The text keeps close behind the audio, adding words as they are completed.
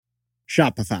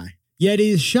Shopify.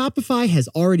 Yetis, Shopify has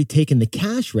already taken the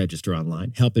cash register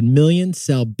online, helping millions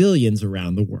sell billions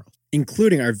around the world.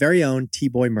 Including our very own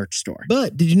T-Boy merch store.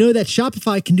 But did you know that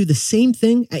Shopify can do the same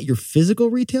thing at your physical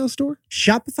retail store?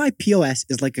 Shopify POS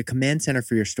is like a command center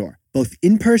for your store, both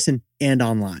in person and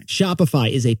online. Shopify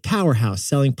is a powerhouse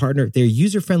selling partner. Their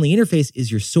user-friendly interface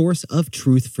is your source of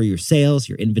truth for your sales,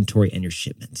 your inventory, and your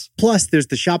shipments. Plus, there's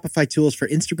the Shopify tools for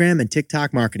Instagram and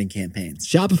TikTok marketing campaigns.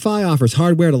 Shopify offers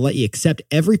hardware to let you accept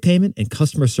every payment and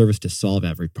customer service to solve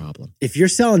every problem. If you're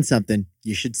selling something,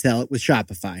 you should sell it with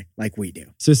Shopify like we do.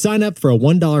 So sign up for a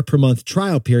 $1 per month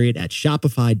trial period at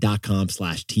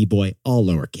shopify.com/tboy, all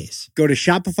lowercase. Go to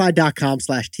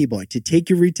shopify.com/tboy to take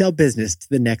your retail business to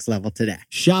the next level today.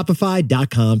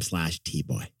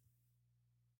 Shopify.com/tboy.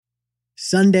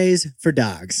 Sundays for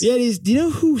Dogs. Yeah, it is. Do you know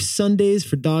who Sundays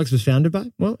for Dogs was founded by?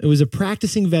 Well, it was a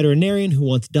practicing veterinarian who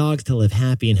wants dogs to live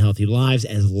happy and healthy lives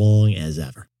as long as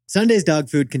ever. Sundays dog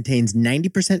food contains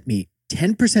 90% meat,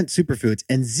 10% superfoods,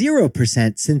 and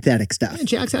 0% synthetic stuff. And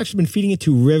Jack's actually been feeding it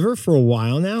to River for a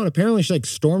while now, and apparently she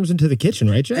storms into the kitchen,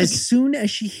 right, Jack? As soon as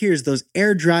she hears those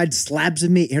air-dried slabs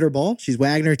of meat hit her bowl, she's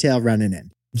wagging her tail running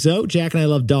in. So, Jack and I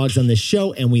love dogs on this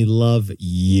show, and we love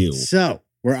you. So,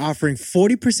 we're offering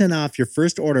 40% off your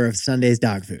first order of Sundays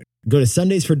dog food. Go to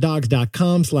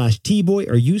sundaysfordogs.com/tboy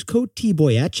or use code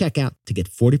tboy at checkout to get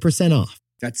 40% off.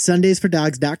 That's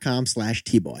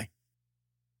sundaysfordogs.com/tboy.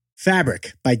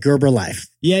 Fabric by Gerber Life.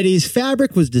 Yetis,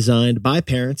 Fabric was designed by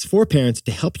parents for parents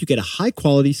to help you get a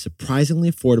high-quality,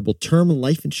 surprisingly affordable term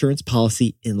life insurance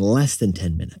policy in less than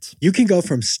 10 minutes. You can go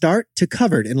from start to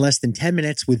covered in less than 10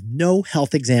 minutes with no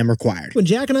health exam required. When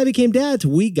Jack and I became dads,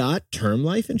 we got term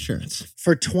life insurance.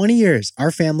 For 20 years, our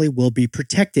family will be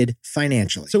protected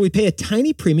financially. So we pay a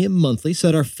tiny premium monthly so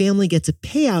that our family gets a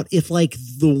payout if,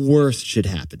 the worst should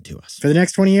happen to us. For the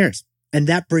next 20 years. And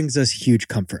that brings us huge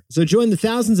comfort. So join the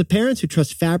thousands of parents who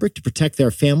trust Fabric to protect their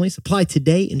families. Apply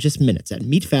today in just minutes at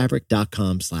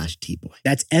meetfabric.com/tboy.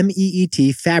 That's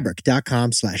MEET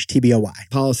fabric.com/TBOY.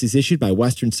 Policies issued by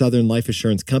Western Southern Life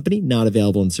Assurance Company, not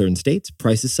available in certain states.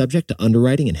 Prices subject to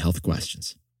underwriting and health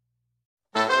questions.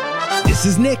 This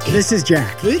is Nick. This is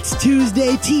Jack. It's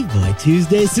Tuesday, T-Boy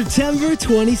Tuesday, September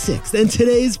 26th. And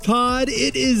today's pod,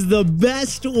 it is the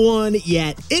best one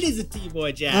yet. It is a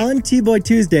T-Boy, Jack. On T-Boy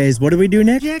Tuesdays, what do we do,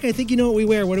 Nick? Jack, I think you know what we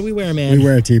wear. What do we wear, man? We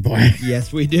wear a T-Boy.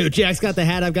 Yes, we do. Jack's got the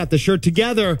hat. I've got the shirt.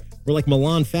 Together, we're like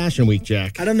Milan Fashion Week,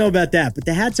 Jack. I don't know about that, but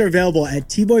the hats are available at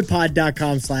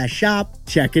tboypod.com/shop.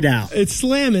 Check it out. It's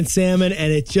slammin' salmon,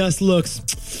 and it just looks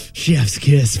chef's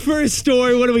kiss. First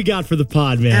story, what do we got for the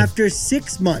pod, man? After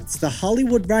 6 months, the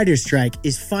Hollywood writers' strike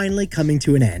is finally coming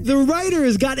to an end. The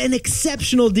writers got an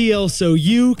exceptional deal, so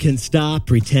you can stop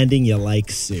pretending you like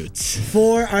suits.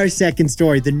 For our second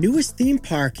story, the newest theme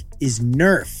park is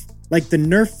Nerf. Like the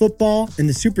Nerf football and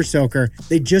the Super Soaker,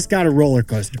 they just got a roller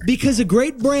coaster. Because a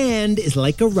great brand is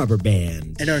like a rubber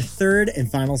band. And our third and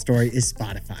final story is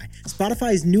Spotify.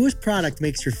 Spotify's newest product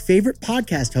makes your favorite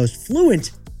podcast host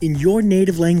fluent in your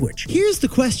native language. Here's the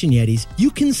question, Yetis.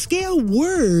 You can scale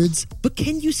words, but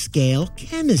can you scale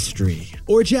chemistry?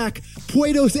 Or Jack,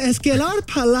 puedes escalar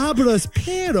palabras,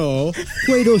 pero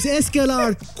puedes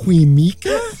escalar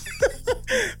química?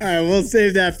 All right, we'll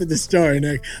save that for the story,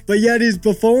 Nick. But Yetis,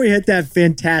 before we hit that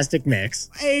fantastic mix.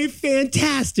 A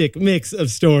fantastic mix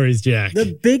of stories, Jack.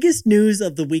 The biggest news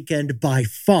of the weekend by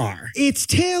far. It's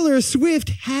Taylor Swift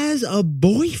has a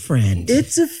boyfriend.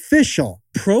 It's official.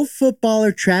 Pro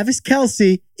footballer Travis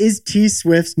Kelce is T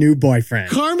Swift's new boyfriend.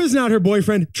 Karma's not her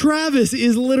boyfriend. Travis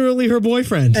is literally her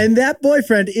boyfriend. And that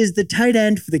boyfriend is the tight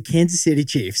end for the Kansas City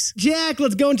Chiefs. Jack,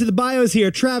 let's go into the bios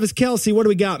here. Travis Kelce, what do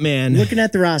we got, man? Looking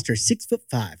at the roster,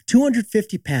 6'5",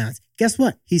 250 pounds. Guess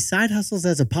what? He side hustles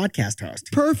as a podcast host.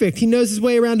 Perfect. He knows his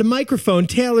way around a microphone.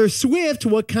 Taylor Swift,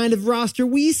 what kind of roster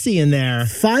we see in there?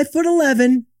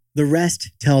 5'11". The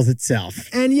rest tells itself.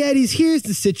 And Yetis, here's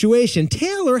the situation.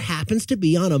 Taylor happens to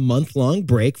be on a month-long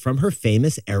break from her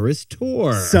famous Eras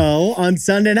tour. So, on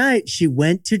Sunday night, she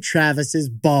went to Travis's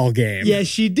ball game. Yes,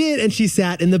 she did, and she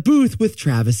sat in the booth with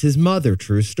Travis's mother.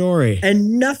 True story.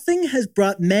 And nothing has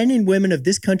brought men and women of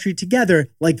this country together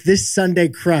like this Sunday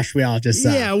crush we all just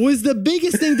saw. Yeah, it was the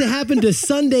biggest thing to happen to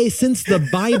Sunday since the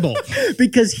Bible.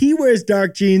 Because he wears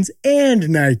dark jeans and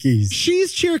Nikes.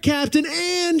 She's cheer captain,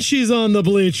 and she's on the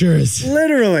bleachers. pictures.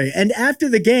 Literally. And after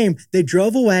the game, they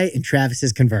drove away in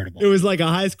Travis's convertible. It was like a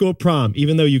high school prom,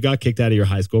 even though you got kicked out of your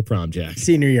high school prom, Jack.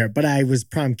 Senior year, but I was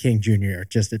prom king junior year,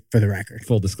 just for the record.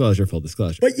 Full disclosure, full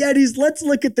disclosure. But Yetis, let's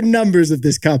look at the numbers of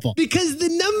this couple. Because the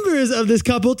numbers of this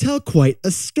couple tell quite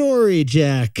a story,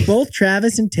 Jack. Both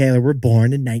Travis and Taylor were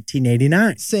born in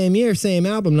 1989. Same year, same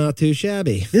album, not too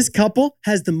shabby. This couple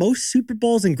has the most Super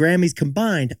Bowls and Grammys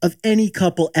combined of any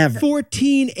couple ever.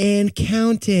 14 and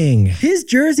counting. His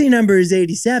jersey number is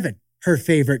 87. Her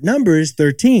favorite number is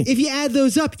 13. If you add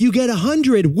those up, you get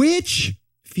 100, which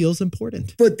feels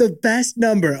important. But the best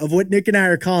number of what Nick and I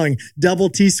are calling double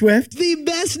T Swift? The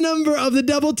best number of the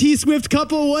double T Swift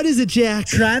couple, what is it, Jack?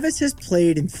 Travis has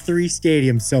played in 3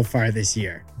 stadiums so far this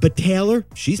year. But Taylor,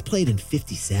 she's played in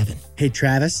 57. Hey,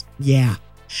 Travis. Yeah.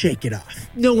 Shake it off.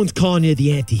 No one's calling you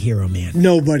the anti-hero, man.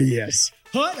 Nobody is.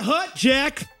 Hut,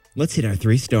 Jack. Let's hit our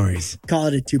 3 stories. Call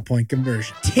it a 2-point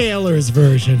conversion. Taylor's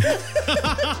version.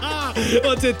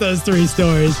 Let's hit those 3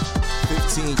 stories.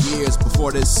 15 years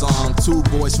before this song, 2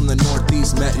 boys from the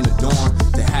Northeast met in a dorm.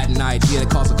 They had an idea that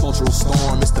caused a cultural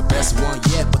storm. It's the best one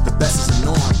yet, but the best is the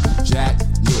norm. Jack,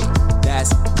 Nick,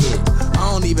 that's it. I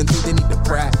don't even think they need to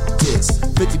practice.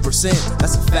 50%,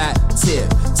 that's a fat tip.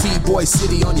 T-Boy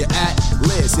City on your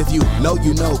at-list. If you know,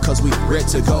 you know, cause we ready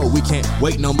to go. We can't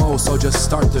wait no more, so just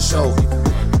start the show.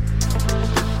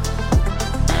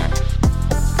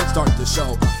 Start the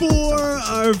show. For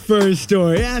our first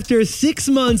story, after 6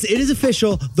 months, it is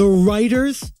official. The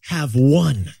writers have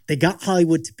won. They got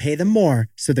Hollywood to pay them more,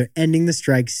 so they're ending the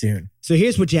strike soon. So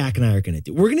here's what Jack and I are going to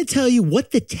do. We're going to tell you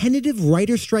what the tentative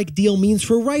writer strike deal means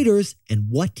for writers and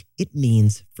what it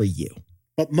means for you.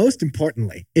 But most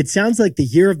importantly, it sounds like the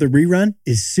year of the rerun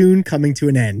is soon coming to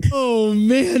an end. Oh,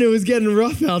 man, it was getting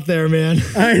rough out there, man.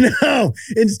 I know.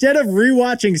 Instead of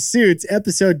rewatching Suits,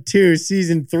 episode 2,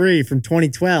 season 3 from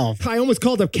 2012, I almost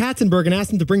called up Katzenberg and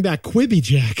asked him to bring back Quibi,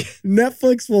 Jack.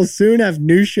 Netflix will soon have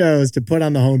new shows to put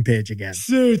on the homepage again.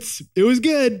 Suits. It was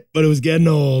good, but it was getting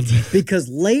old. Because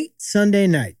late Sunday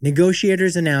night,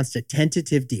 negotiators announced a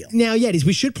tentative deal. Now, Yetis,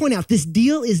 we should point out this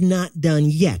deal is not done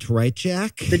yet, right,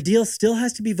 Jack? The deal still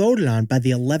has to be voted on by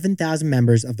the 11,000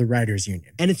 members of the Writers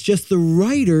Union. And it's just the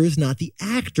writers, not the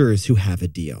actors, who have a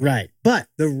deal. Right. But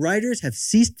the writers have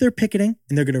ceased their picketing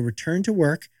and they're going to return to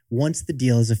work once the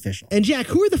deal is official. And Jack,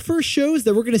 who are the first shows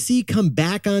that we're going to see come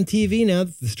back on TV now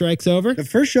that the strike's over? The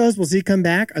first shows we'll see come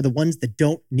back are the ones that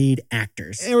don't need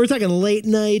actors. And we're talking late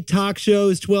night talk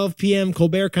shows, 12 p.m.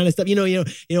 Colbert kind of stuff. You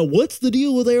know, what's the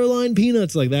deal with airline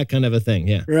peanuts? Like that kind of a thing.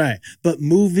 Yeah. Right. But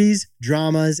movies,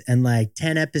 dramas, and like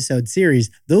 10-episode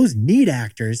series, those need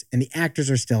actors, and the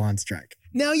actors are still on strike.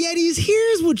 Now, Yetis,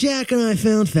 here's what Jack and I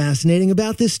found fascinating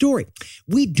about this story.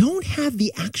 We don't have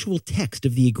the actual text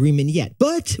of the agreement yet,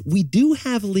 but we do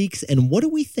have leaks. And what do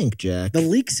we think, Jack? The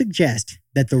leaks suggest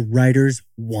that the writers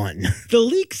won. The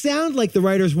leaks sound like the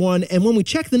writers won. And when we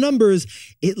check the numbers,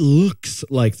 it looks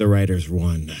like the writers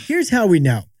won. Here's how we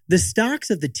know. The stocks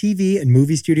of the TV and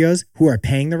movie studios who are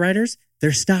paying the writers,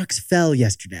 their stocks fell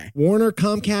yesterday. Warner,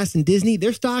 Comcast, and Disney,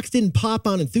 their stocks didn't pop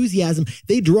on enthusiasm.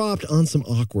 They dropped on some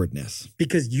awkwardness.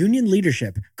 Because union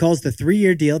leadership calls the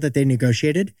 3-year deal that they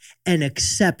negotiated an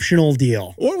exceptional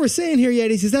deal. What we're saying here,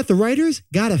 Yetis, is that the writers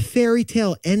got a fairy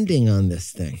tale ending on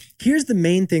this thing. Here's the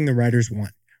main thing the writers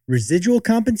want. Residual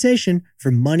compensation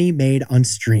for money made on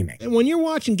streaming. And when you're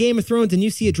watching Game of Thrones and you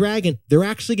see a dragon, they're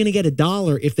actually going to get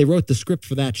 $1 if they wrote the script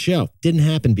for that show. Didn't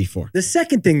happen before. The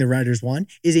second thing the writers want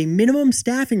is a minimum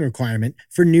staffing requirement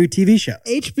for new TV shows.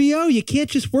 HBO, you can't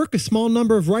just work a small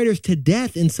number of writers to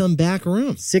death in some back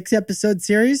room. 6-episode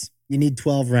series, you need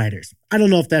 12 writers. I don't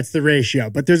know if that's the ratio,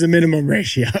 but there's a minimum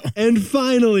ratio. And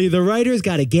finally, the writers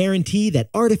got a guarantee that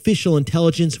artificial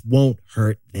intelligence won't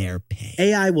hurt their pay.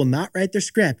 AI will not write their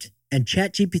script, and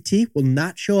ChatGPT will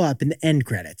not show up in the end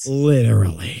credits.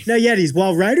 Literally. Now, Yetis,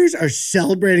 while writers are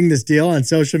celebrating this deal on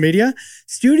social media,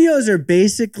 studios are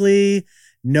basically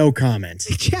no comment.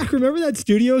 Jack, remember that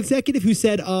studio executive who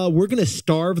said, we're going to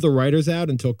starve the writers out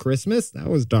until Christmas? That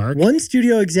was dark. One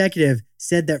studio executive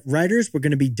said that writers were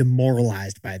going to be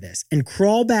demoralized by this and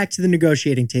crawl back to the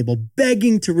negotiating table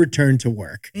begging to return to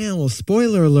work. Yeah, well,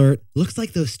 spoiler alert, looks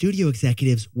like those studio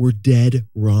executives were dead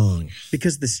wrong.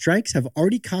 Because the strikes have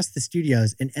already cost the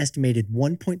studios an estimated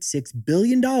 $1.6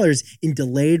 billion in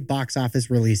delayed box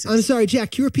office releases. I'm sorry, Jack,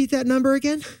 can you repeat that number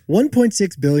again?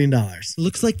 $1.6 billion.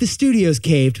 Looks like the studios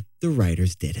caved, the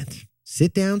writers didn't.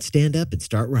 Sit down, stand up, and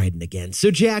start writing again.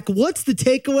 So, Jack, what's the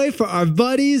takeaway for our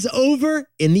buddies over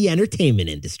in the entertainment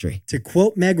industry? To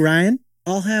quote Meg Ryan,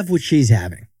 I'll have what she's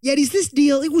having. Yetis, this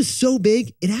deal, it was so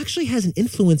big, it actually has an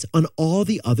influence on all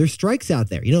the other strikes out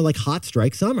there. You know, like Hot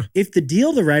Strike Summer. If the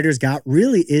deal the writers got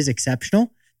really is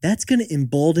exceptional, that's going to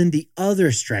embolden the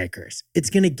other strikers. It's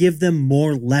going to give them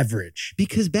more leverage.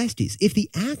 Because, besties, if the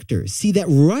actors see that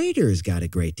writers got a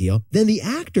great deal, then the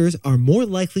actors are more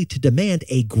likely to demand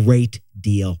a great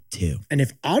deal too. And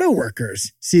if auto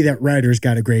workers see that writers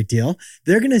got a great deal,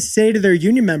 they're going to say to their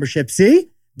union membership, see?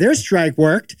 Their strike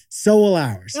worked, so will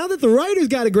ours. Now that the writers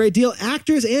got a great deal,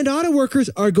 actors and auto workers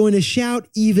are going to shout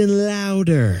even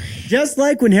louder. Just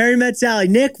like when Harry met Sally.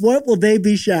 Nick, what will they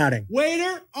be shouting?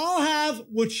 Waiter, I'll have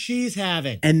what she's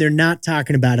having. And they're not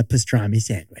talking about a pastrami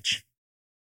sandwich.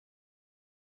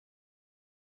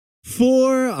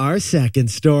 For our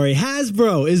second story,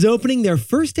 Hasbro is opening their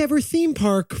first ever theme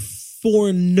park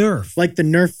for Nerf. Like the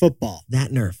Nerf football.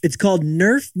 That Nerf. It's called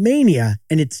Nerf Mania,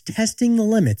 and it's testing the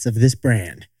limits of this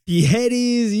brand.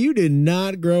 Yetis, you did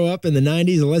not grow up in the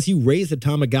 90s unless you raised a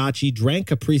Tamagotchi, drank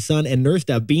Capri Sun, and nursed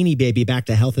a Beanie Baby back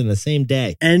to health in the same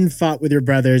day. And fought with your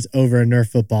brothers over a Nerf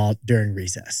football during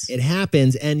recess. It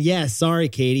happens, and yes, sorry,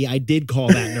 Katie, I did call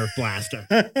that Nerf blaster.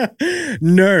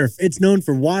 Nerf. It's known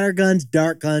for water guns,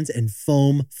 dart guns, and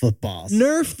foam footballs.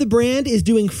 Nerf, the brand, is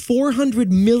doing $400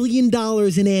 million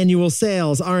in annual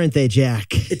sales, aren't they, Jack?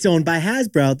 It's owned by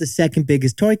Hasbro, the second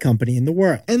biggest toy company in the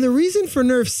world. And the reason for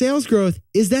Nerf's sales growth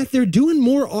is that they're doing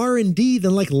more R&D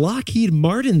than like Lockheed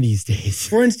Martin these days.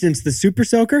 For instance, the Super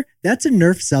Soaker, that's a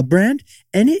Nerf sub-brand,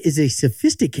 and it is a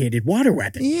sophisticated water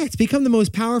weapon. Yeah, it's become the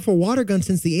most powerful water gun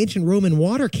since the ancient Roman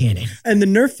water cannon. And the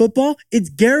Nerf football, it's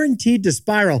guaranteed to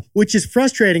spiral, which is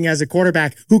frustrating as a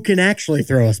quarterback who can actually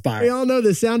throw a spiral. We all know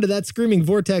the sound of that screaming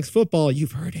vortex football.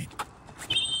 You've heard it.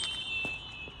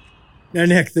 Now,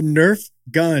 Nick, the Nerf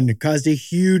gun caused a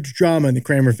huge drama in the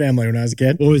Kramer family when I was a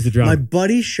kid. What was the drama? My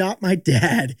buddy shot my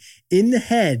dad in the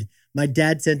head. My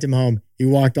dad sent him home. He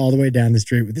walked all the way down the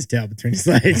street with his tail between his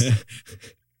legs.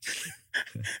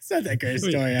 It's not that great a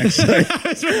story, actually.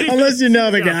 Unless you know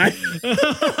the guy.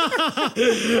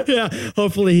 Yeah,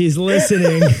 hopefully he's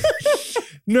listening.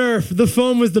 Nerf, the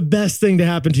foam was the best thing to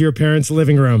happen to your parents'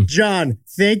 living room. John,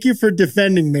 thank you for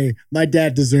defending me. My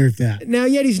dad deserved that. Now,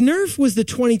 Yetis, Nerf was the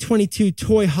 2022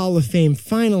 Toy Hall of Fame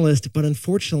finalist, but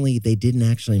unfortunately, they didn't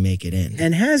actually make it in.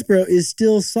 And Hasbro is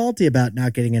still salty about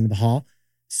not getting into the hall,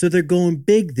 so they're going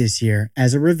big this year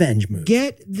as a revenge move.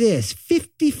 Get this,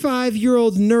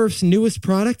 55-year-old Nerf's newest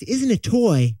product isn't a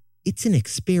toy, it's an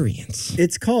experience.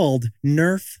 It's called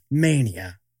Nerf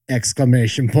Mania!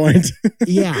 Exclamation point.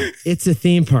 Yeah, it's a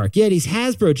theme park. Yetis,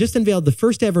 Hasbro just unveiled the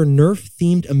first ever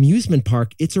Nerf-themed amusement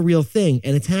park. It's a real thing,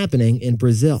 and it's happening in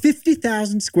Brazil.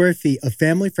 50,000 square feet of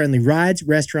family-friendly rides,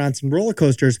 restaurants, and roller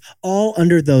coasters, all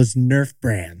under those Nerf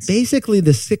brands. Basically,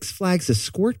 the Six Flags of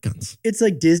squirt guns. It's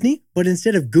like Disney, but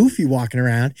instead of Goofy walking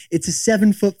around, it's a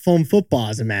 7-foot foam football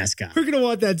as a mascot. We're going to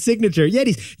want that signature.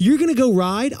 Yetis, you're going to go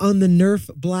ride on the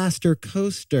Nerf Blaster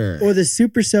coaster. Or the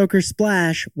Super Soaker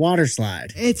Splash water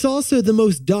slide. It's also the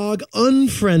most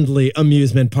dog-unfriendly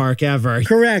amusement park ever.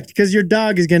 Correct, because your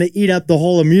dog is going to eat up the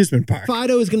whole amusement park.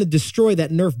 Fido is going to destroy that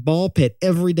Nerf ball pit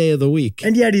every day of the week.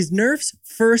 And yet, Nerf's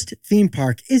first theme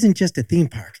park isn't just a theme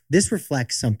park. This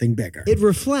reflects something bigger. It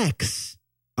reflects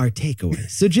our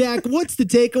takeaways. So, Jack, what's the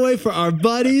takeaway for our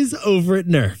buddies over at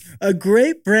Nerf? A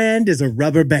great brand is a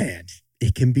rubber band.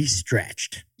 It can be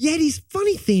stretched. Yetis,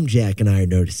 funny theme Jack and I are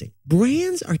noticing.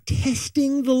 Brands are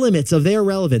testing the limits of their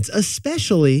relevance,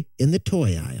 especially in the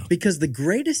toy aisle. Because the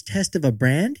greatest test of a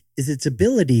brand is its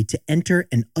ability to enter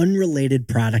an unrelated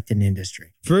product and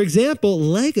industry. For example,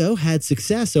 Lego had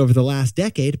success over the last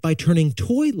decade by turning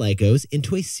toy Legos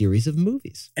into a series of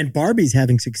movies. And Barbie's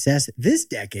having success this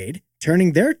decade,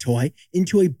 turning their toy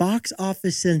into a box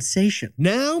office sensation.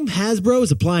 Now, Hasbro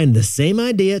is applying the same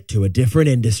idea to a different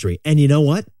industry. And you know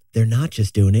what? They're not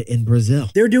just doing it in Brazil.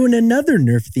 They're doing another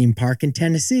Nerf theme park in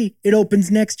Tennessee. It opens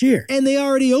next year. And they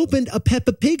already opened a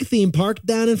Peppa Pig theme park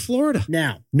down in Florida.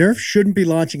 Now, Nerf shouldn't be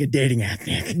launching a dating app,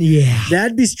 Nick. Yeah.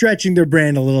 That'd be stretching their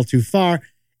brand a little too far.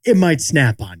 It might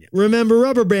snap on you. Remember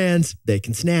rubber bands, they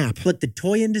can snap. But the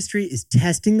toy industry is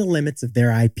testing the limits of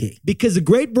their IP. Because a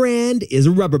great brand is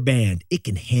a rubber band. It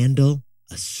can handle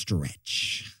a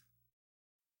stretch.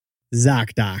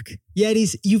 ZocDoc.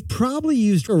 Yetis, you've probably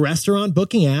used a restaurant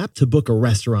booking app to book a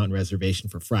restaurant reservation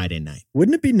for Friday night.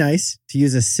 Wouldn't it be nice to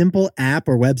use a simple app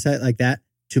or website like that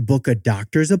to book a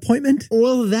doctor's appointment?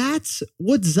 Well, that's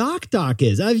what ZocDoc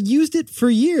is. I've used it for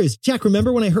years. Jack,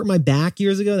 remember when I hurt my back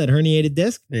years ago, that herniated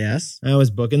disc? Yes. I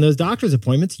was booking those doctor's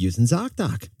appointments using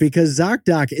ZocDoc. Because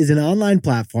ZocDoc is an online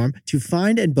platform to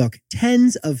find and book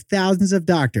tens of thousands of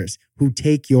doctors who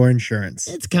take your insurance.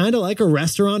 It's kind of like a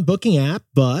restaurant booking app,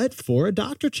 but for a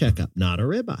doctor checkup, not a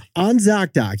ribeye. On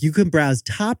ZocDoc, you can browse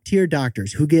top-tier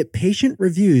doctors who get patient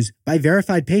reviews by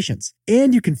verified patients,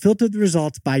 and you can filter the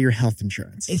results by your health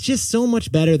insurance. It's just so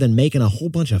much better than making a whole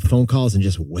bunch of phone calls and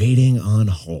just waiting on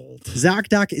hold.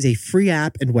 ZocDoc is a free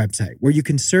app and website where you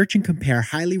can search and compare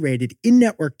highly rated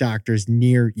in-network doctors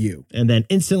near you. And then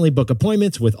instantly book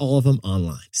appointments with all of them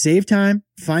online. Save time,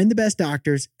 find the best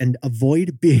doctors, and avoid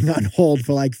being on hold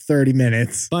for like 30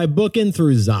 minutes. By booking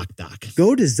through ZocDoc.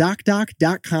 Go to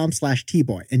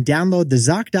ZocDoc.com/Tboy and download the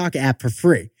ZocDoc app for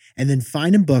free. And then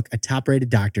find and book a top-rated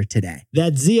doctor today.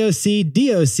 That's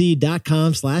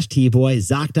ZocDoc.com/Tboy,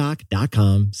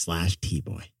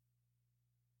 ZocDoc.com/Tboy.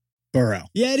 Burrow.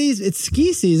 Yetis, it's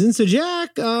ski season. So,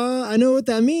 Jack, I know what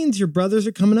that means. Your brothers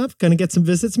are coming up. Gonna get some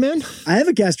visits, man? I have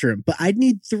a guest room, but I'd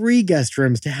need 3 guest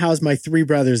rooms to house my 3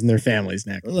 brothers and their families,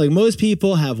 Nick. Like most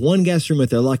people have one guest room if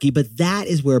they're lucky, but that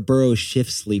is where Burrow's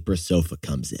Shift Sleeper sofa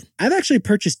comes in. I've actually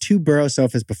purchased 2 Burrow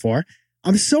sofas before.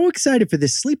 I'm so excited for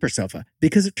this sleeper sofa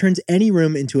because it turns any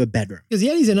room into a bedroom. Because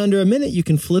Yetis, in under a minute, you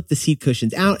can flip the seat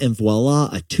cushions out and voila,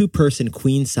 a 2-person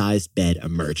queen-sized bed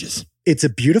emerges. It's a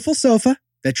beautiful sofa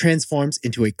that transforms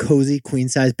into a cozy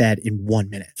queen-size bed in 1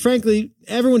 minute. Frankly,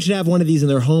 everyone should have one of these in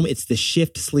their home. It's the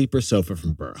Shift Sleeper sofa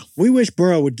from Burrow. We wish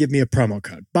Burrow would give me a promo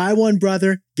code. Buy 1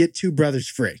 brother, get 2 brothers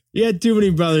free. You had too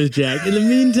many brothers, Jack. In the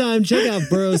meantime, check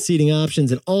out Burrow's seating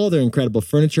options and all their incredible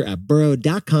furniture at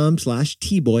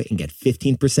burrow.com/Tboy and get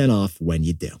 15% off when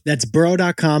you do. That's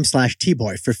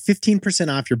burrow.com/Tboy for 15%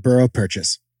 off your Burrow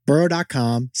purchase.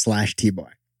 burrow.com/Tboy.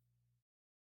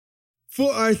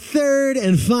 For our third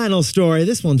and final story,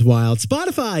 this one's wild.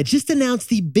 Spotify just announced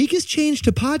the biggest change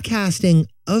to podcasting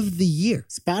of the year.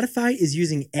 Spotify is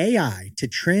using AI to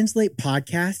translate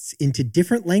podcasts into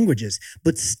different languages,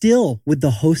 but still with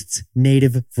the host's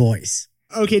native voice.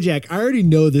 Okay, Jack, I already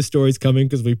know this story's coming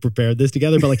because we prepared this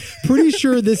together, but pretty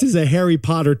sure this is a Harry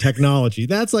Potter technology.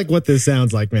 That's like what this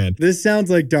sounds like, man. This sounds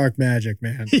like dark magic,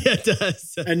 man. Yeah, it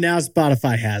does. And now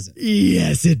Spotify has it.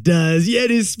 Yes, it does. Yeah,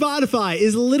 it is. Spotify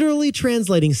is literally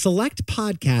translating select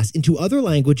podcasts into other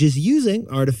languages using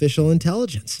artificial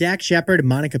intelligence. Jack Shepard and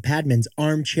Monica Padman's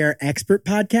Armchair Expert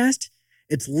podcast,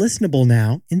 it's listenable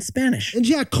now in Spanish. And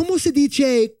Jack, ¿cómo se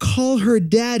dice call her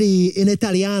daddy in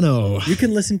Italiano? You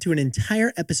can listen to an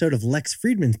entire episode of Lex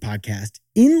Friedman's podcast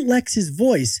in Lex's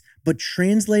voice, but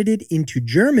translated into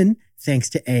German thanks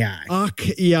to AI.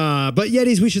 Yeah. But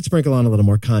Yetis, we should sprinkle on a little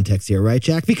more context here, right,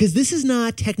 Jack? Because this is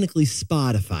not technically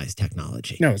Spotify's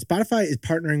technology. No, Spotify is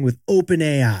partnering with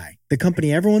OpenAI, the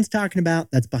company everyone's talking about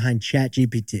that's behind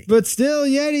ChatGPT. But still,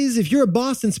 Yetis, if you're a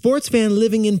Boston sports fan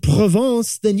living in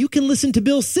Provence, then you can listen to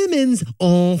Bill Simmons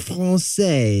en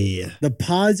français. The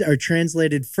pods are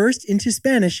translated first into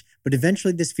Spanish, but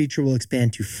eventually this feature will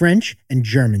expand to French and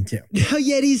German too. Now,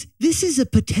 Yetis, this is a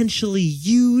potentially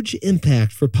huge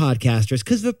impact for podcasters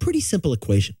because of a pretty simple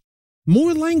equation.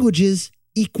 More languages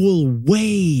equal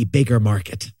way bigger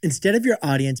market. Instead of your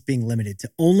audience being limited to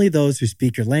only those who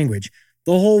speak your language,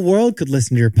 the whole world could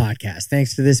listen to your podcast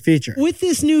thanks to this feature. With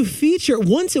this new feature,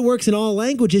 once it works in all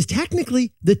languages,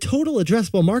 technically, the total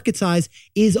addressable market size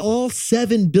is all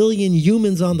 7 billion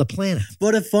humans on the planet.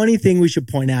 But a funny thing we should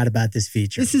point out about this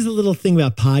feature. This is a little thing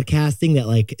about podcasting that,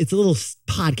 it's a little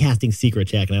podcasting secret,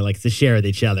 Jack, and I like to share with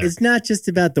each other. It's not just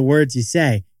about the words you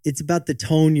say. It's about the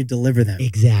tone you deliver them.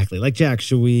 Exactly. Like, Jack,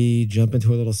 should we jump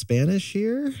into a little Spanish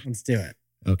here? Let's do it.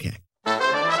 Okay.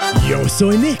 Yo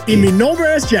soy Nick. Y mi nombre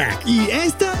es Jack. Y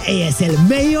esta es el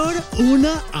mayor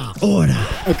una ahora.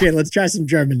 Okay, let's try some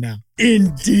German now.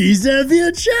 In dieser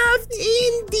Wirtschaft.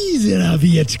 In dieser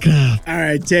Wirtschaft. All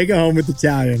right, take it home with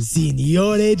Italian.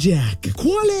 Signore Jack,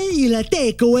 qual è il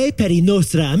takeaway per i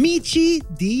nostri amici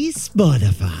di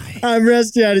Spotify? I'm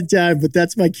rusty out of time, but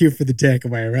that's my cue for the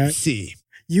takeaway, right? Si.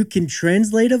 You can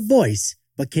translate a voice,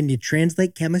 but can you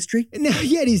translate chemistry? Now,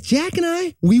 Yetis, Jack and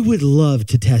I, we would love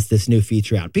to test this new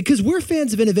feature out because we're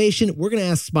fans of innovation. We're going to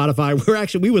ask Spotify.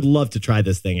 We would love to try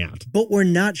this thing out. But we're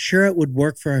not sure it would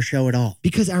work for our show at all.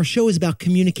 Because our show is about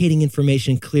communicating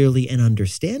information clearly and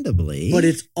understandably. But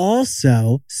it's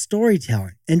also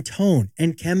storytelling and tone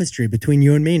and chemistry between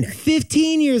you and me, Nick.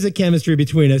 15 years of chemistry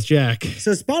between us, Jack.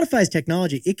 So Spotify's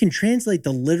technology, it can translate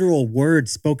the literal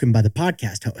words spoken by the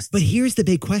podcast hosts. But here's the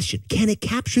big question. Can it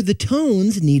capture the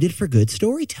tones needed for good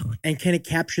storytelling? And can it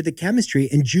capture the chemistry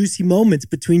and juicy moments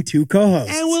between two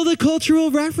co-hosts? And will the cultural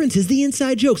references, the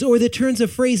inside jokes, or the turns of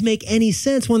phrase make any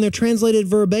sense when they're translated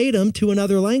verbatim to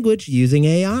another language using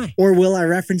AI? Or will our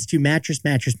reference to mattress,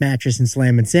 mattress, mattress, and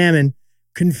slam and salmon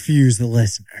confuse the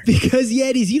listener. Because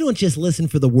Yetis, you don't just listen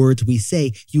for the words we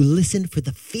say, you listen for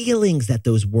the feelings that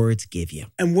those words give you.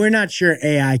 And we're not sure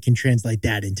AI can translate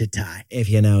that into Thai. If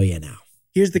you know, you know.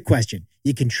 Here's the question.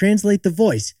 You can translate the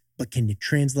voice, but can you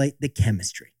translate the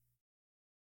chemistry?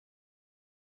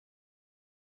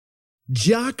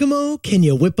 Giacomo, can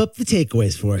you whip up the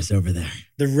takeaways for us over there?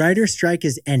 The writer's strike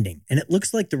is ending, and it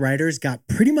looks like the writers got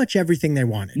pretty much everything they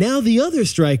wanted. Now the other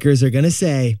strikers are going to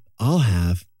say, I'll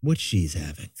have what she's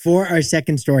having. For our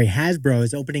second story, Hasbro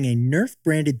is opening a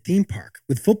Nerf-branded theme park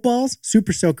with footballs,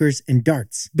 super soakers, and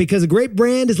darts. Because a great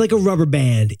brand is like a rubber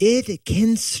band. It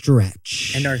can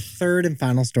stretch. And our third and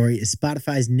final story is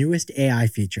Spotify's newest AI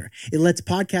feature. It lets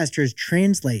podcasters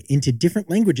translate into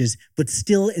different languages, but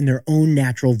still in their own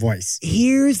natural voice.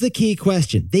 Here's the key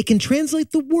question. They can translate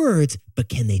the words, but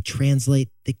can they translate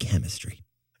the chemistry?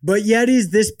 But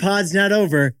Yetis, this pod's not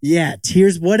over yet.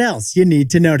 Here's what else you need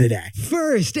to know today.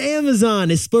 First, Amazon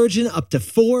is splurging up to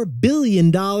 $4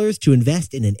 billion to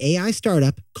invest in an AI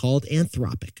startup called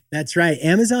Anthropic. That's right.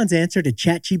 Amazon's answer to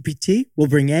ChatGPT will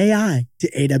bring AI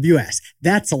to AWS.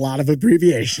 That's a lot of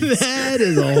abbreviations. That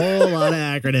is a whole lot of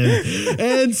acronyms.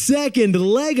 And second,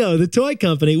 Lego, the toy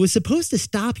company, was supposed to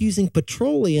stop using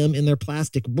petroleum in their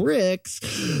plastic bricks,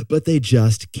 but they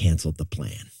just canceled the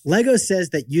plan. Lego says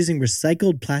that using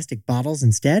recycled plastic bottles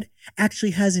instead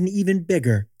actually has an even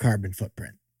bigger carbon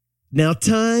footprint. Now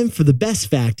time for the best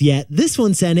fact yet. This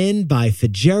one sent in by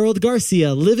Fitzgerald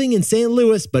Garcia, living in St.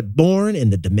 Louis, but born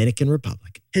in the Dominican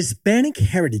Republic. Hispanic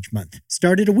Heritage Month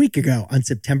started a week ago on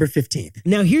September 15th.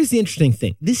 Now, here's the interesting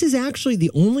thing. This is actually the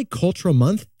only cultural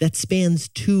month that spans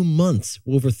 2 months,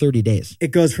 over 30 days.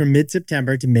 It goes from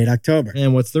mid-September to mid-October.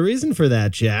 And what's the reason for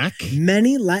that, Jack?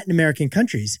 Many Latin American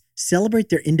countries celebrate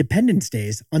their Independence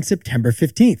Days on September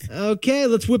 15th. Okay,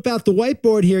 let's whip out the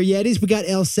whiteboard here, Yetis. We got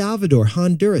El Salvador,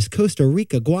 Honduras, Costa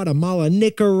Rica, Guatemala,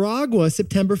 Nicaragua,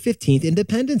 September 15th,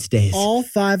 Independence Days. All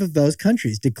 5 of those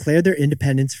countries declared their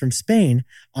independence from Spain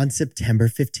on September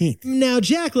 15th. Now,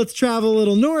 Jack, let's travel a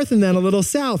little north and then a little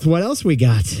south. What else we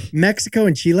got? Mexico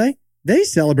and Chile, they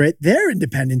celebrate their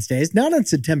Independence Days not on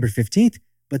September 15th,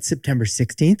 but September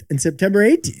 16th and September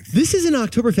 18th. This isn't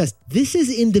Oktoberfest. This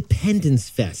is Independence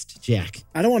Fest, Jack.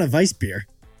 I don't want a Weiss beer.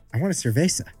 I want a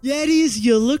cerveza. Yetis,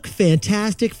 you look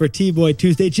fantastic for T-Boy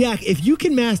Tuesday. Jack, if you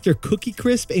can master Cookie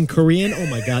Crisp in Korean, oh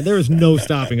my God, there is no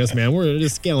stopping us, man. We're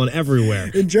just scaling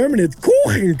everywhere. In German, it's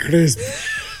Kuchen Crisp.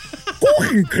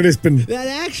 Kuchen Crispen. That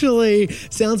actually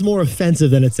sounds more offensive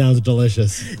than it sounds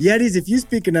delicious. Yetis, if you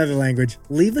speak another language,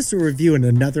 leave us a review in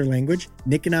another language.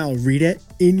 Nick and I will read it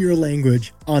in your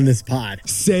language on this pod.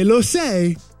 Say lo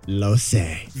sé, lo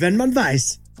sé. Wenn man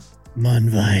weiß, man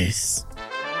weiß.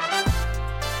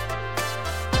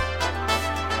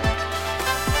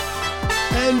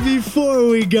 And before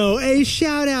we go, a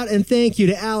shout out and thank you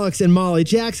to Alex and Molly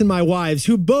Jackson, my wives,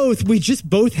 who we just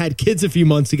both had kids a few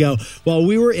months ago. While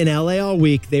we were in LA all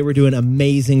week, they were doing an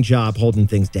amazing job holding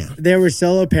things down. They were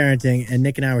solo parenting, and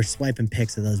Nick and I were swiping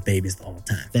pics of those babies the whole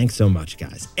time. Thanks so much,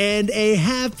 guys. And a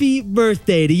happy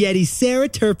birthday to Yeti Sarah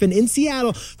Turpin in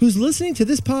Seattle, who's listening to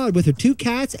this pod with her 2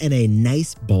 cats and a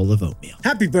nice bowl of oatmeal.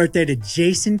 Happy birthday to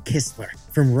Jason Kistler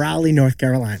from Raleigh, North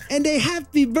Carolina. And a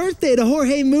happy birthday to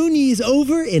Jorge Muniz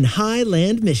over in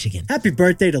Highland, Michigan. Happy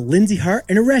birthday to Lindsay Hart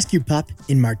and a rescue pup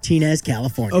in Martinez,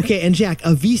 California. Okay, and Jack,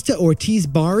 Avista Ortiz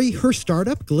Bari, her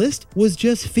startup, Glist, was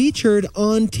just featured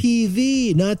on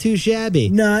TV. Not too shabby.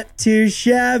 Not too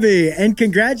shabby. And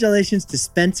congratulations to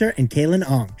Spencer and Kaylin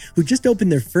Ong, who just opened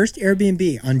their first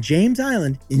Airbnb on James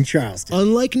Island in Charleston.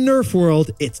 Unlike Nerf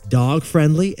World, it's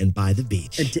dog-friendly and by the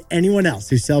beach. And to anyone else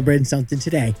who's celebrating something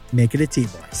today, make it a T-Boy.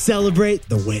 Celebrate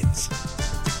the wins.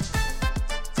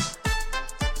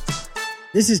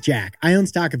 This is Jack. I own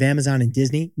stock of Amazon and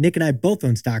Disney. Nick and I both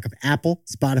own stock of Apple,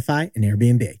 Spotify, and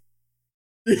Airbnb.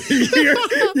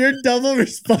 your double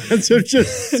response of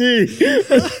just see.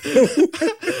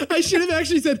 I should have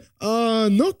actually said,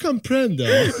 no comprendo.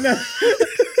 No.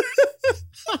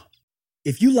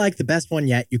 If you like the best one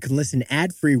yet, you can listen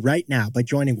ad-free right now by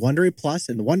joining Wondery Plus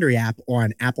in the Wondery app or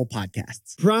on Apple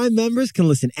Podcasts. Prime members can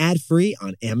listen ad-free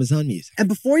on Amazon Music. And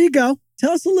before you go, tell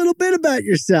us a little bit about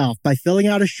yourself by filling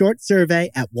out a short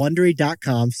survey at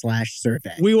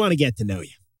Wondery.com/survey. We want to get to know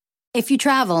you. If you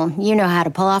travel, you know how to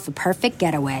pull off a perfect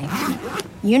getaway.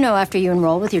 You know after you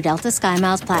enroll with your Delta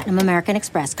SkyMiles Platinum American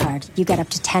Express card, you get up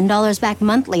to $10 back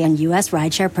monthly on U.S.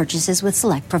 rideshare purchases with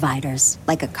select providers,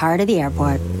 like a car to the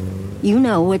airport. You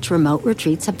know which remote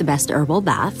retreats have the best herbal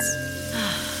baths,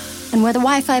 and where the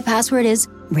Wi-Fi password is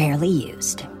rarely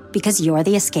used. Because you're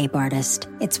the escape artist.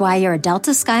 It's why you're a Delta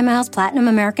SkyMiles Platinum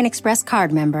American Express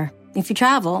card member. If you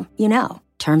travel, you know.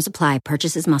 Terms apply.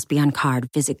 Purchases must be on card.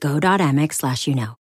 Visit go.amex/you know.